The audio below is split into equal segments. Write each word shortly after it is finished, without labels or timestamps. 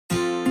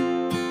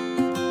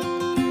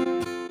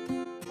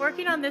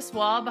working on this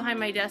wall behind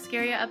my desk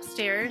area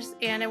upstairs,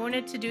 and I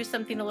wanted to do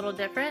something a little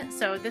different.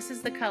 So this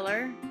is the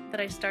color that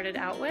I started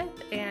out with,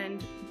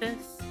 and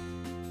this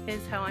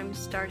is how I'm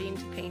starting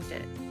to paint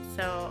it.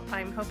 So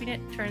I'm hoping it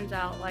turns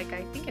out like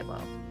I think it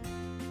will.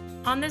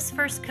 On this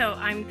first coat,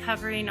 I'm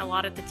covering a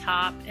lot at the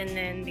top, and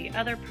then the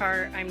other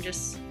part I'm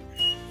just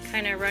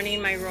kind of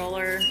running my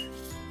roller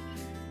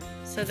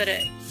so that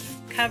it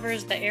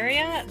covers the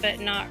area but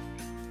not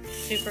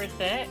super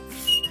thick.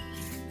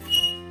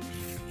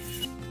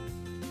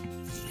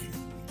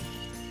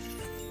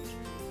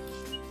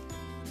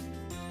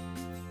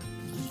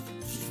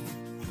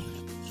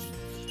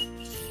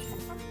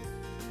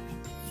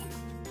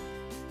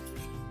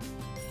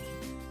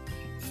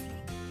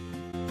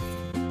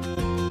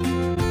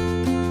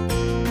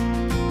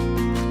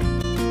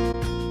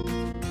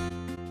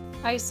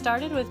 I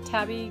started with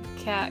Tabby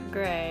Cat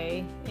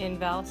Gray in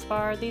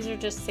Valspar. These are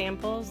just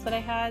samples that I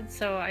had,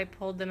 so I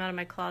pulled them out of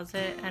my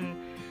closet, and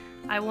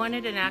I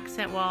wanted an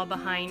accent wall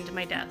behind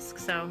my desk,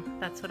 so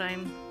that's what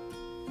I'm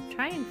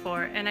trying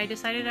for. And I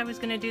decided I was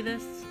going to do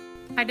this.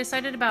 I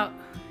decided about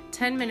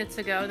 10 minutes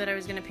ago that I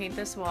was going to paint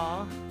this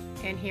wall,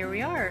 and here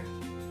we are.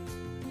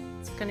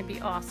 It's going to be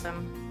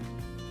awesome.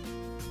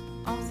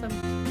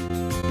 Awesome.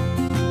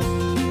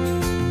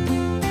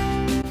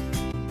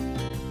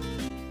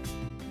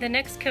 The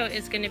next coat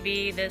is going to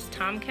be this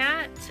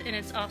Tomcat, and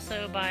it's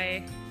also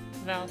by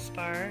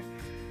Valspar.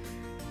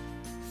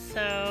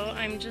 So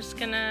I'm just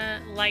going to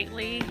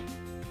lightly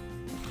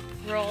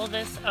roll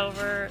this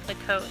over the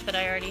coat that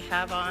I already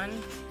have on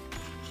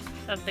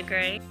of the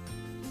gray.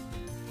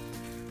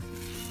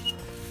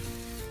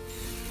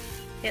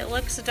 It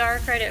looks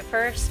dark right at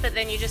first, but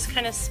then you just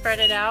kind of spread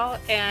it out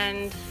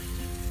and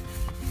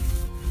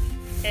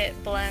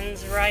it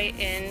blends right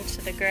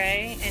into the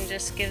gray and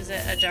just gives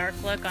it a dark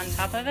look on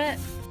top of it.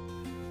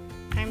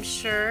 I'm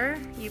sure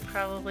you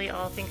probably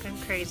all think I'm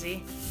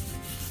crazy.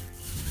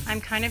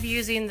 I'm kind of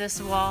using this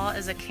wall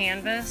as a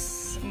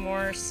canvas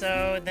more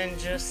so than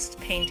just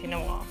painting a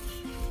wall.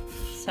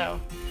 So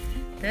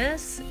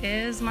this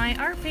is my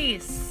art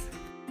piece.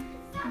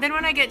 Then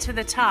when I get to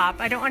the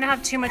top, I don't want to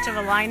have too much of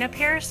a line up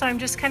here, so I'm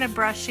just kind of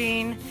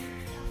brushing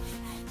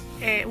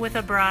it with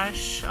a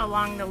brush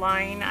along the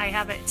line. I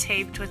have it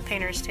taped with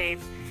painter's tape,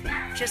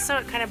 just so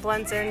it kind of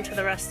blends into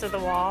the rest of the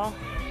wall.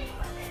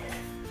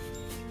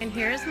 And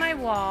here's my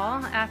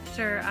wall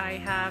after I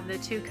have the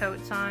two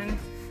coats on,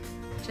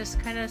 just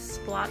kind of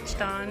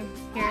splotched on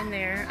here and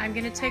there. I'm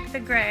going to take the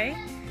gray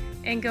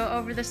and go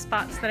over the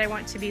spots that I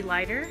want to be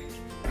lighter,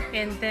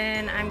 and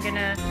then I'm going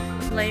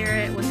to layer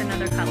it with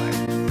another color.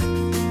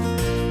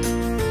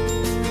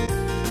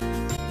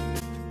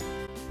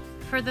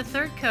 For the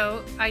third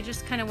coat, I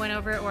just kind of went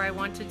over it where I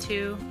wanted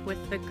to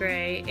with the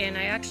gray, and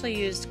I actually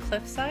used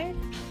Cliffside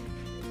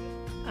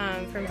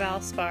from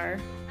Valspar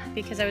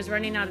because I was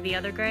running out of the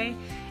other gray,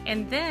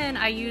 and then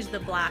I used the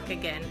black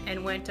again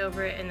and went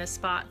over it in the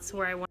spots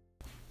where I wanted.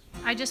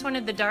 I just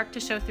wanted the dark to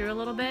show through a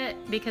little bit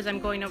because I'm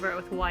going over it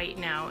with white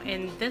now,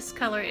 and this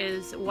color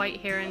is White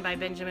Heron by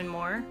Benjamin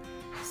Moore.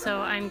 So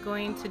I'm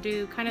going to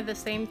do kind of the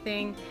same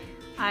thing.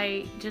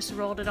 I just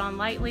rolled it on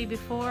lightly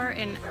before,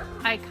 and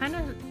I kind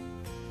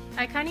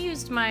of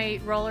used my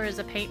roller as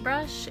a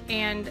paintbrush,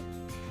 and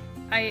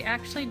I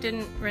actually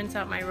didn't rinse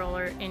out my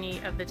roller any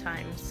of the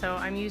time. So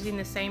I'm using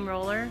the same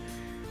roller.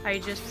 I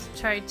just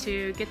tried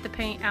to get the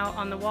paint out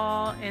on the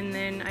wall, and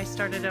then I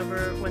started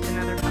over with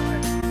another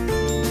color.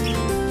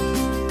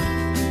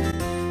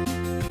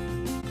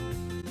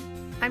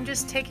 I'm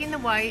just taking the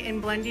white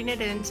and blending it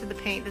into the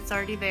paint that's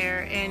already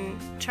there and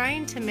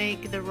trying to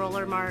make the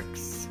roller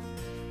marks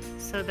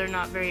so they're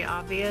not very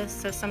obvious.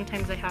 So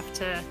sometimes I have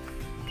to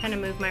kind of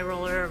move my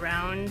roller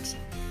around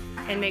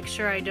and make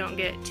sure I don't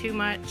get too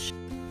much.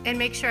 And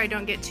make sure I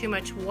don't get too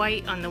much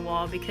white on the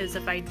wall, because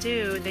if I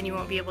do, then you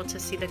won't be able to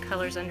see the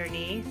colors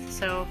underneath.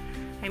 So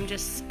I'm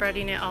just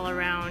spreading it all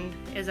around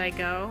as I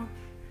go.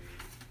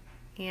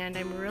 And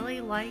I'm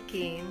really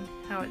liking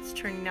how it's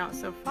turning out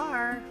so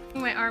far.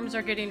 My arms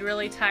are getting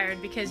really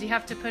tired because you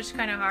have to push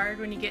kind of hard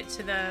when you get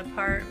to the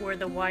part where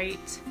the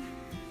white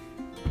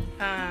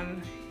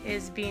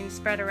is being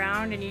spread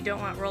around and you don't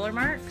want roller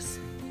marks.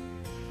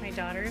 My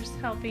daughter's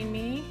helping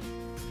me.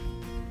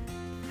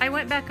 I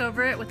went back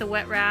over it with a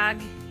wet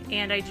rag,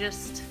 and I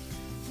just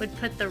would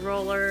put the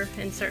roller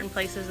in certain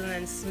places and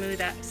then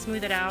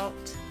smooth it out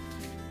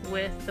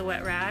with the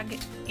wet rag,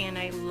 and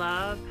I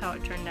love how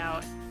it turned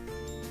out.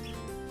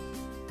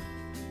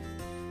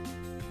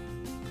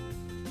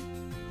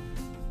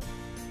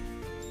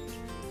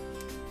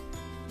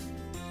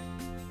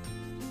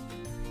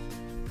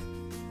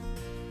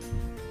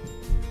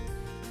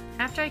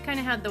 After I kind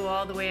of had the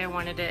wall the way I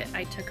wanted it,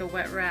 I took a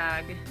wet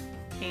rag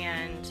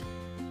and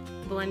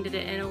blended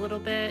it in a little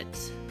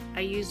bit. I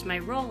used my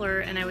roller,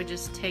 and I would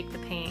just take the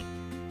paint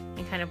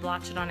and kind of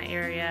blotch it on an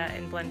area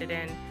and blend it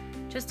in,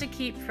 just to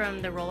keep from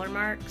the roller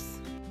marks.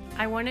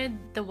 I wanted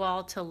the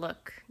wall to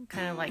look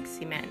kind of like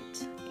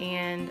cement,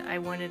 and I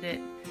wanted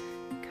it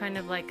kind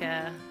of like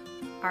a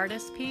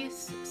artist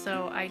piece.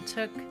 So I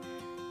took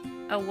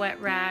a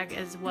wet rag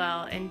as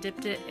well and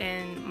dipped it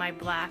in my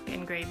black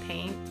and gray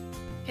paint.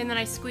 And then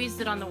I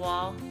squeezed it on the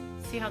wall.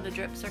 See how the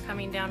drips are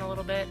coming down a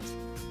little bit?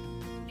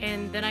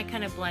 And then I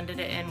kind of blended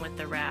it in with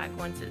the rag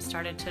once it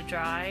started to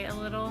dry a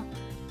little,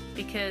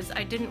 because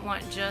I didn't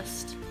want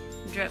just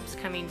drips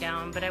coming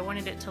down, but I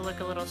wanted it to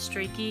look a little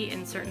streaky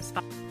in certain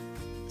spots.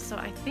 So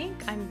I think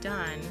I'm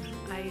done.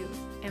 I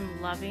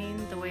am loving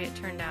the way it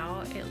turned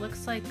out. It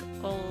looks like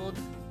old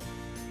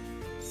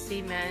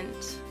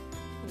cement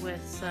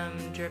with some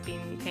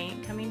dripping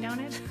paint coming down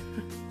it,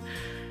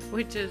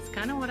 which is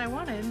kind of what I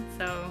wanted.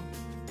 So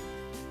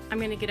I'm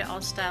gonna get it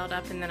all styled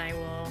up and then I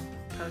will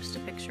post a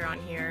picture on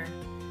here.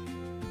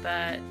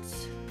 But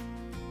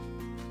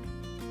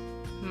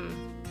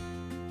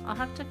I'll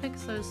have to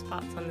fix those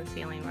spots on the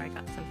ceiling where I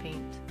got some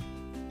paint.